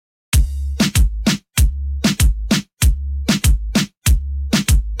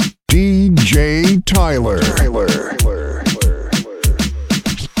DJ Tyler.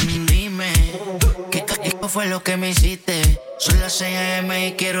 Dime, ¿qué carajo fue lo que me hiciste? Son las 6 AM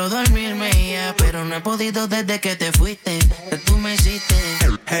y quiero dormirme ya, pero no he podido desde que te fuiste, que tú me hiciste.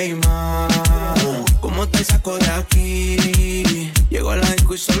 Hey ma, ¿cómo te saco de aquí? Llego a la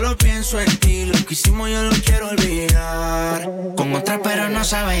disco y solo pienso en ti. Lo que hicimos yo lo quiero olvidar. Con otra pero no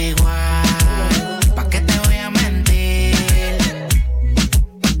sabe igual. ¿Pa' qué te voy a mentir?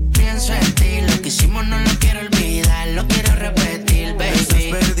 Pienso en ti, lo que hicimos no lo quiero olvidar. Lo quiero repetir, baby. Estás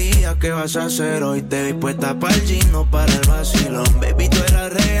perdida, ¿qué vas a hacer hoy? Te vi puesta pa'l gino, para el vacilón. Baby, tú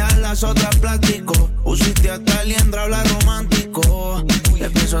eras real, las otras plástico. Pusiste hasta liendra, habla romántico. Te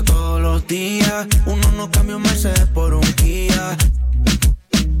pienso todos los días. Uno no cambia un Mercedes por un Kia.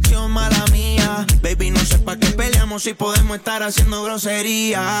 Mala mía, baby, no sé pa' qué peleamos si podemos estar haciendo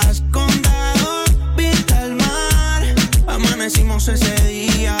groserías. Condado, vista al mar, amanecimos ese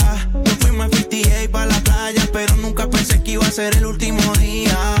día. Nos fuimos a 58 pa' la playa, pero nunca pensé que iba a ser el último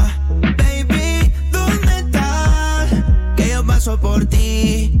día. Baby, ¿dónde estás? Que yo paso por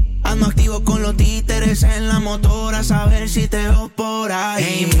ti. Ando activo con los títeres en la motora, a saber si te veo por ahí.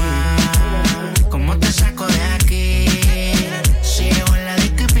 Hey, ma, ¿cómo te saco de aquí? Si llevo en la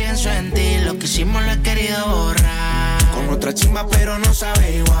disco y pienso en ti, lo que hicimos lo he querido borrar. Con otra chimba pero no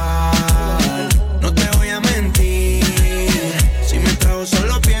sabe igual. No te voy a mentir, si me trago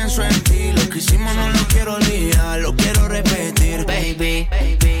solo pienso en ti. Lo que hicimos no lo quiero olvidar, lo quiero repetir. Baby,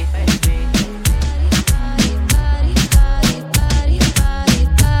 baby, baby.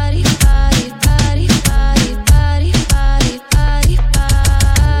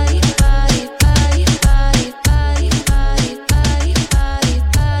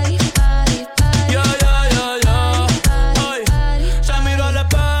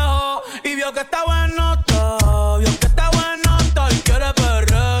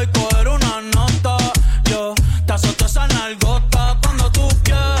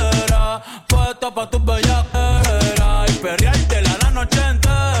 Pa' tus bellaqueras y perreártela la noche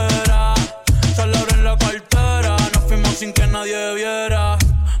entera. Solo abren la cartera, nos fuimos sin que nadie viera.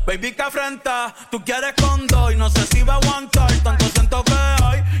 Baby, que afrenta, tú quieres con dos y no sé si va a aguantar. Tanto siento que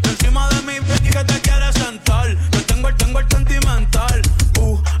hay y encima de mi baby que te quieres sentar. Yo tengo el sentimental,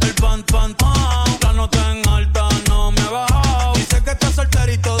 el pan, la nota en alta no me he bajado. Dice que está soltera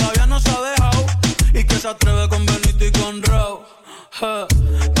y todavía no se ha dejado y que se atreve con Benito y con Raúl.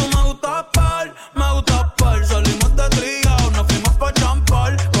 Tú me gustas par, salimos de trío, nos fuimos pa'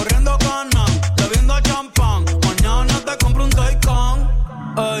 champar, corriendo canas, bebiendo champán, mañana te compro un Taycan.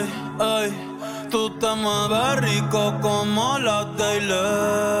 Ey, tú te mueves rico como las de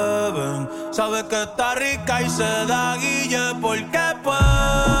Eleven. Sabes que está rica y se da guille porque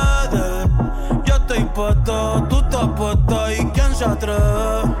puede. Yo estoy puesto, tú estás puesta y ¿quién se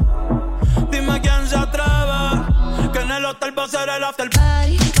atreve? Dime quién se atreve, que en el hotel va a ser el after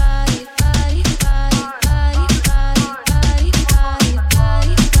party.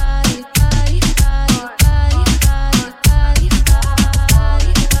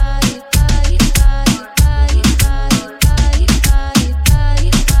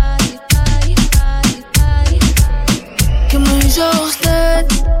 ¿Qué me hizo usted?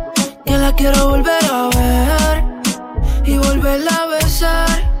 Que la quiero volver a ver y volverla a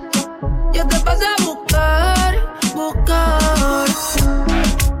besar. Yo te pasé a buscar.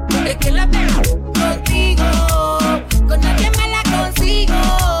 Es que la tengo contigo, con nadie me la consigo.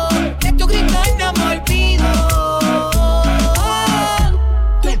 De tu grito no me olvido.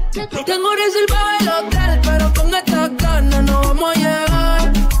 Tengo reservado el hotel, pero con esta ganas no vamos a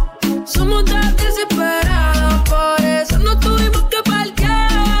llegar. Somos tan desesperados, por eso no tuvimos que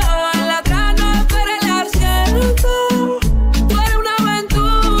parquear. La gana espera el asiento. Tú eres una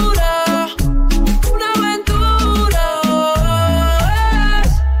aventura,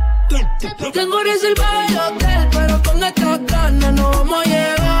 Tengo reservado el hotel, pero con esta ganas no vamos a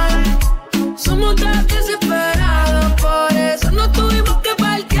llegar. Somos tan desesperados, por eso no tuvimos que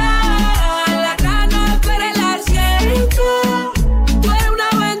parquear. La gana espera el asiento. Tú eres una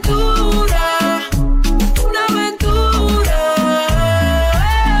aventura,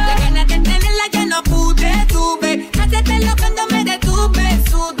 La gana de tenerla ya no tuve. Hacértelo cuando me detuve,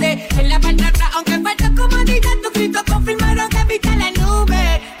 sudé. En la parte de atrás, aunque falta comodidad, tus gritos confirmaron que viste la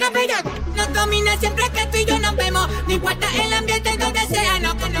nube. La bella nos domina siempre que tú y yo nos vemos. No importa el ambiente donde sea,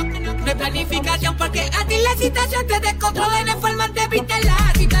 no hay planificación porque a ti la situación te descontrola en forma de viste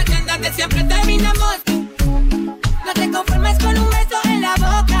la situación donde siempre terminamos. No te conformes con un beso en la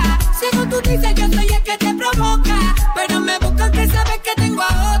boca. Según tú dices, yo soy el que te provoca, pero me buscas que sabes que tengo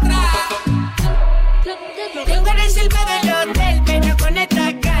a otra. Tengo reservado el hotel, pero con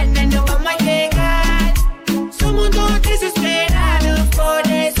esta gana no vamos a llegar.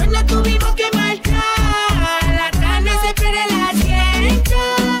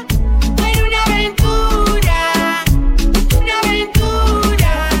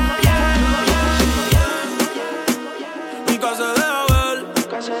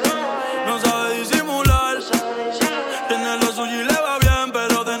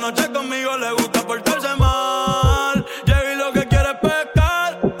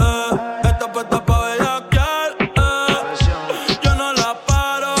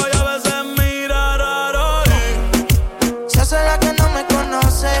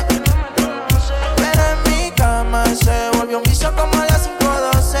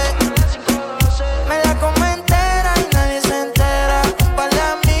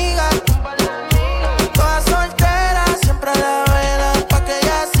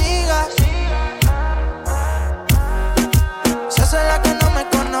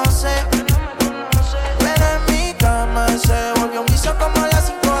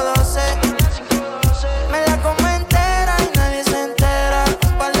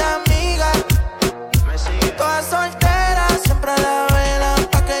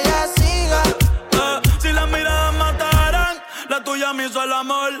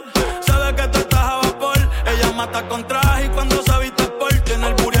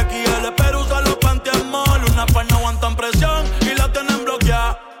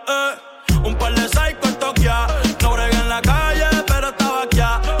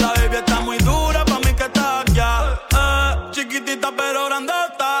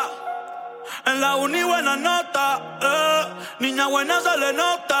 En la uni buena nota, niña buena se le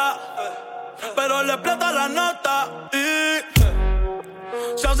nota, pero le explota la nota y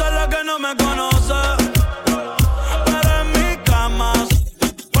se hace la que no me conoce. Pero en mi cama,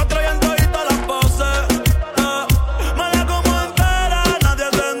 4 y en todito las poses. Me la como entera, nadie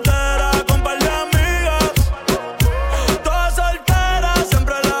se entera, con par de amigas. Todas solteras,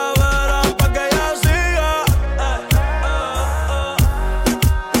 siempre la verán pa' que ella siga.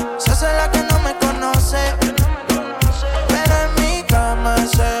 Se hace la que no me conoce, pero en mi cama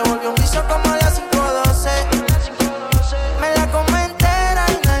se volvió un vicio como las 5:12. Me la como entera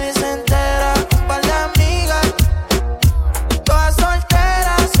y nadie se entera, un par de amigas. Todas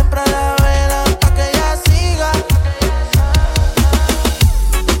solteras, siempre la velan pa' que ella siga.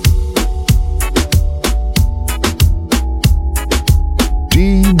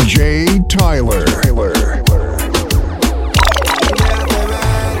 DJ Tyler. Déjame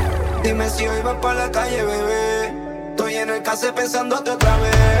ver, dime si hoy vas pa' la calle, bebé. Estoy en el case pensándote otra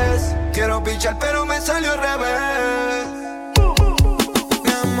vez. Quiero pichar pero me salió al revés.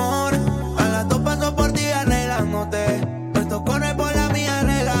 Mi amor, a las 2 paso por ti arreglándote. Esto corre por la mía,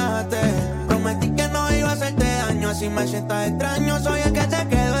 relájate. Prometí que no iba a hacerte daño, así me sientas extraño. Soy el que se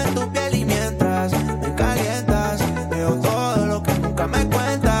quedó en tu piel y mientras me calientas, veo todo lo que nunca me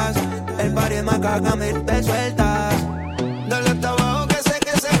cuentas. El party es más cagame y te sueltas. Dale hasta abajo que sé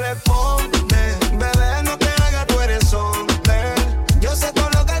que se responde. Bebé, no te hagas, tú eres hombre. Yo sé todo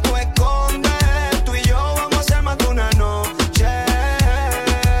lo que tú escondes. Tú y yo vamos a hacer más de una noche.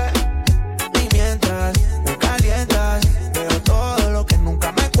 Y mientras me calientas, veo todo lo que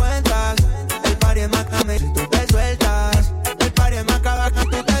nunca me cuentas. El party es más cagame si tú te sueltas. El party es más cagame si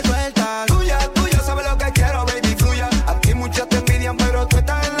tú te sueltas. Tuya, sabes lo que quiero, baby, fluya. Aquí muchos te envidian, pero tú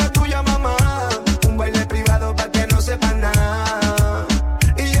estás en la tuya, mamá. Un baile privado para que no sepan nada.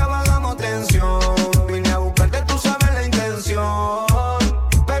 Y ya bajamos tensión. Vine a buscarte, tú sabes la intención.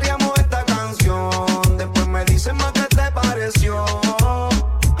 Perreamos esta canción. Después me dicen más qué te pareció.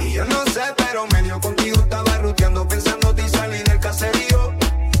 Y yo no sé, pero medio contigo estaba ruteando, pensándote y salí del caserío.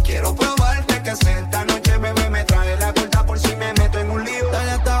 Quiero probarte que sé esta noche, bebé, me trae la corta por si me meto en un lío.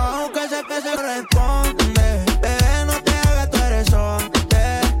 Dale hasta abajo que sé que se responde. Bebé, no te hagas, tú eres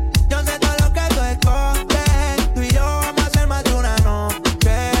hombre. Yo sé todo lo que tú escondes. Tú y yo vamos a hacer más de una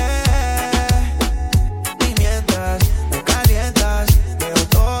noche. Y mientras me calientas, veo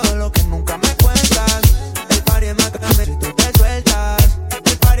todo lo que nunca me cuentas. El party es más cagame si tú te sueltas.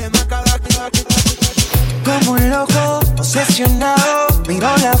 El party es más cagame. Como un loco, obsesionado,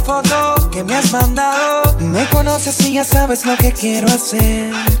 miro la foto que me has mandado. Me conoces y ya sabes lo que quiero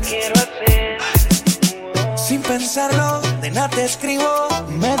hacer. Sin pensarlo, de nada te escribo.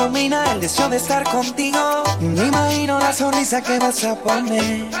 Me domina el deseo de estar contigo. Me imagino la sonrisa que vas a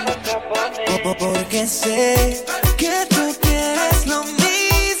poner. Porque sé que tú quieres lo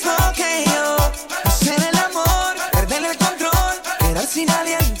mismo que yo. Hacer el amor, perder el control, quedar sin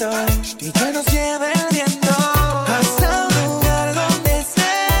aliento y que nos lleve el viento hasta un lugar donde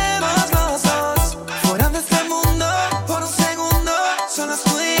estemos los dos, fuera de este mundo por un segundo, solo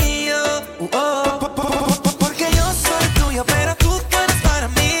tú y yo. Porque yo soy tuyo, pero tú eres para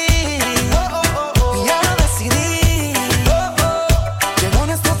mí. Y ya lo decidí. Llegó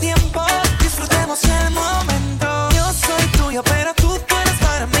nuestro tiempo, disfrutemos el momento. Yo soy tuyo, pero tú eres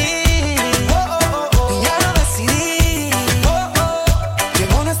para mí. Y ya lo decidí.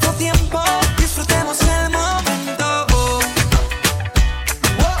 Llegó nuestro tiempo, disfrutemos el momento.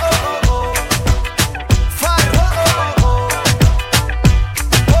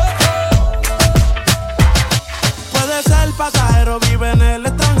 Puede ser pasajero, vive en el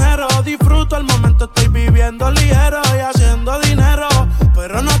extranjero. Disfruto el momento, estoy viviendo ligero y haciendo dinero.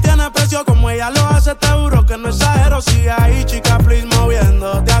 Pero no tiene precio como ella lo hace, te juro que no exagero. Sigue ahí, chica, please,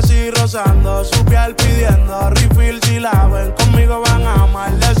 moviéndote así, rozando su piel, pidiendo refill. Si la ven conmigo van a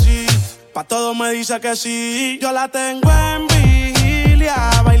amarle, sí. Pa' todo me dice que sí. Yo la tengo en vigilia,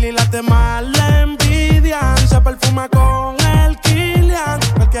 baila y las demás le envidian. Se perfuma con el Kilian,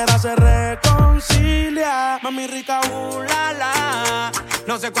 cualquiera se reconcilia. Mami rica, la la.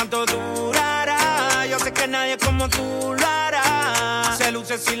 No sé cuánto durará, yo sé que nadie como tú lo hará. Se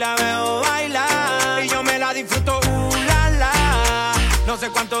luce si la veo bailar y yo me la disfruto, la la. No sé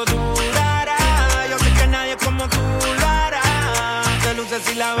cuánto durará, yo sé que nadie como tú lo hará. Se luce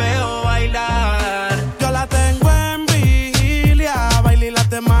si la veo bailar. Yo la tengo en vigilia, baila y las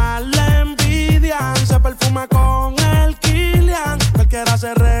demás le envidian. Se perfuma con el Kilian, cualquiera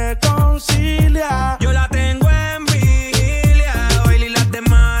se reconcilia. Yo la tengo en vigilia, baila y las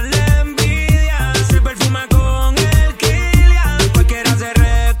demás le envidian. Se perfuma con el Kilian, cualquiera se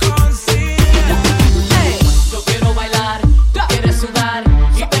reconcilia.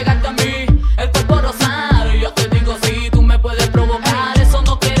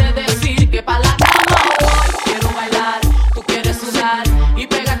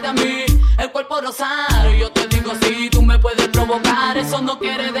 rozar. Yo te digo si tú me puedes provocar, eso no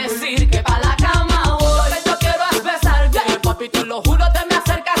quiere decir que pa' la cama voy. Lo que yo quiero es besarte, papi, te lo juro, te me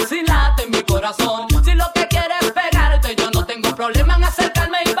acercas sin late en mi corazón. Si lo que quieres es pegarte, yo no tengo problema en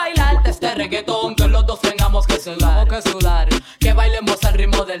acercarme y bailarte este reggaetón. Que los dos tengamos que sudar, que bailemos al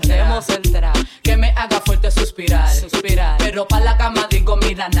ritmo del tra, que me haga fuerte suspirar. Pero pa' la cama digo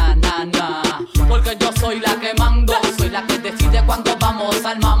mira na, porque yo soy la que mando, soy la que decide cuando vamos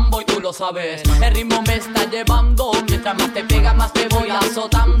al mambo y tú lo sabes. El ritmo me está llevando, mientras más te pega más te voy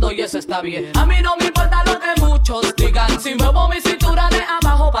azotando y eso está bien. A mí no me importa lo que muchos digan, si muevo mi cintura de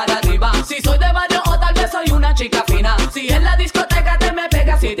abajo para arriba, si soy de barrio o tal vez soy una chica fina. Si en la discoteca te me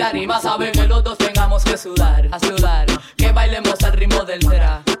pegas y te animas, sabes que los dos tengamos que sudar, que bailemos al ritmo del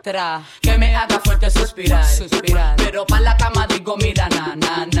tra, que me haga fuerte suspirar. Pero pa' la cama digo mira na.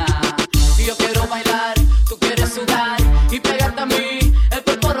 Si yo quiero bailar, tú quieres sudar y pegarte a mí, el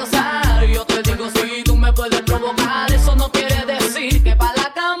cuerpo rozar. Yo te digo si tú me puedes provocar, eso no quiere decir que pa'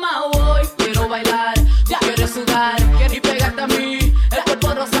 la cama voy. Quiero bailar, tú quieres sudar y pegarte a mí, el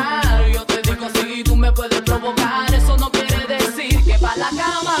cuerpo rozar. Yo te digo si tú me puedes provocar, eso no quiere decir que pa' la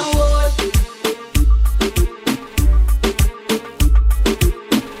cama voy.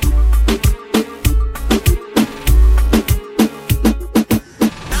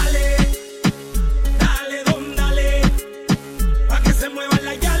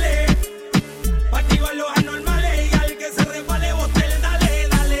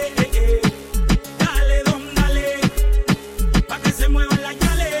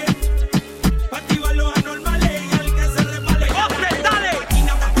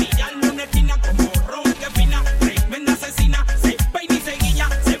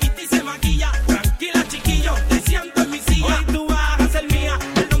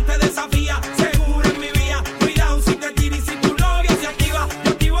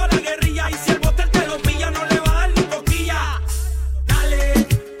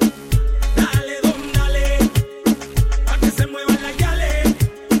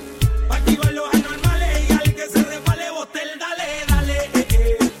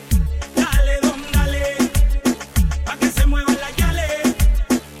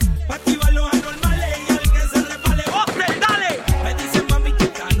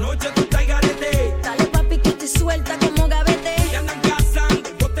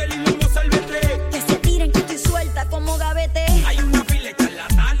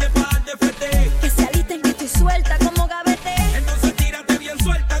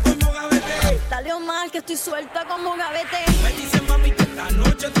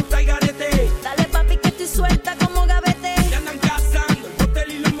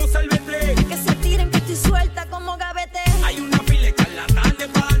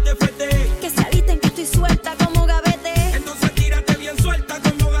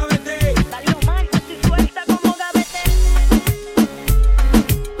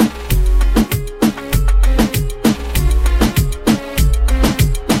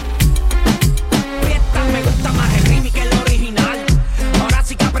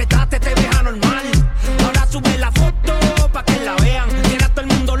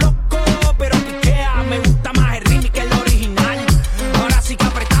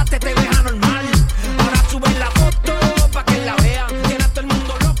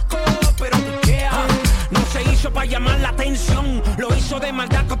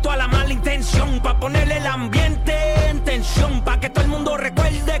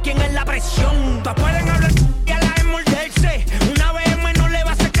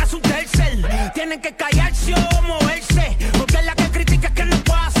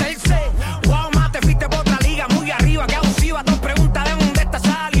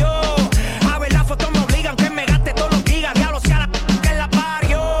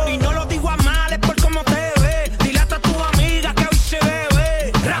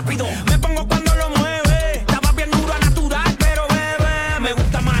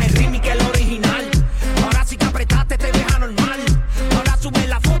 Ahora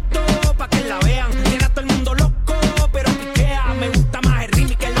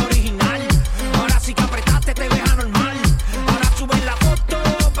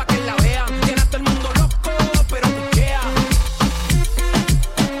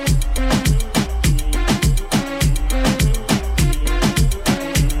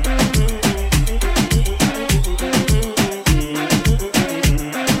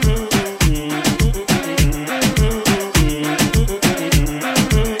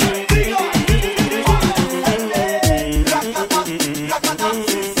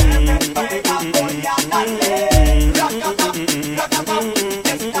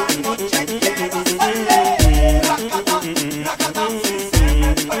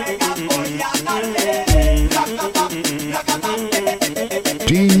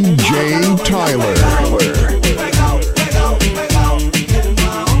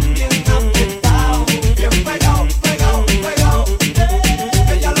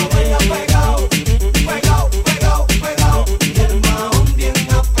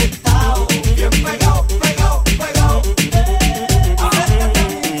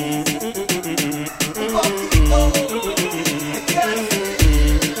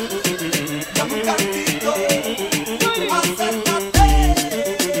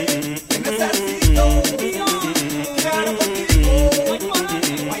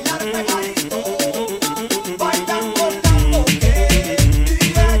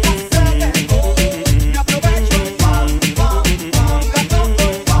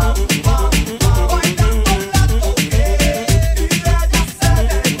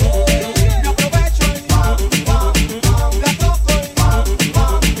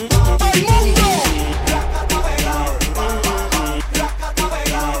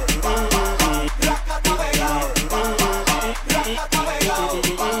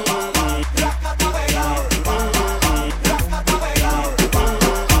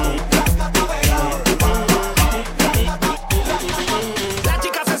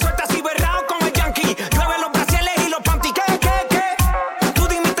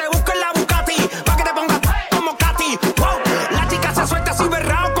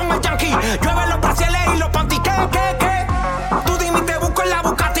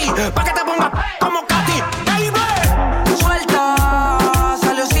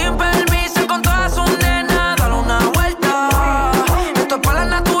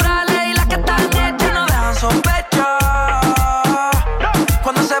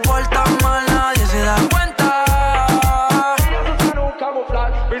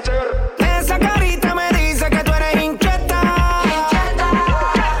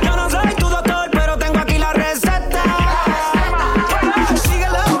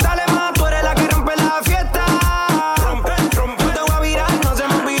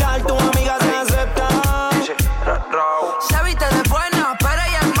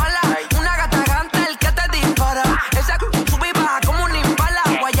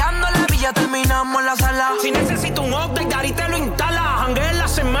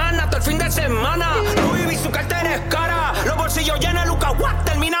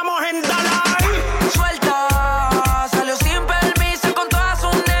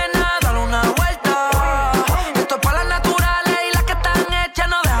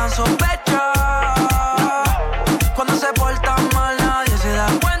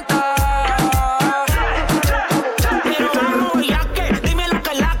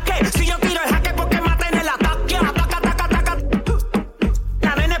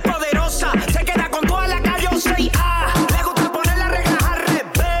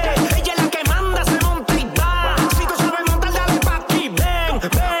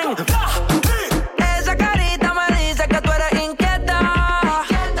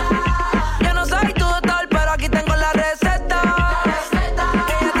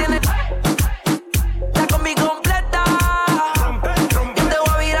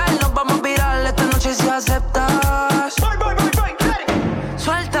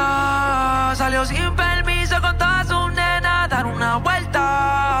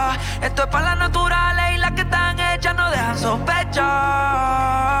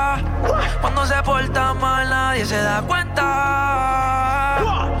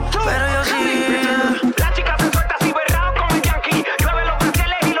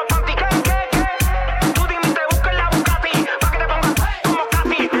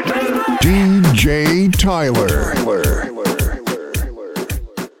DJ Tyler.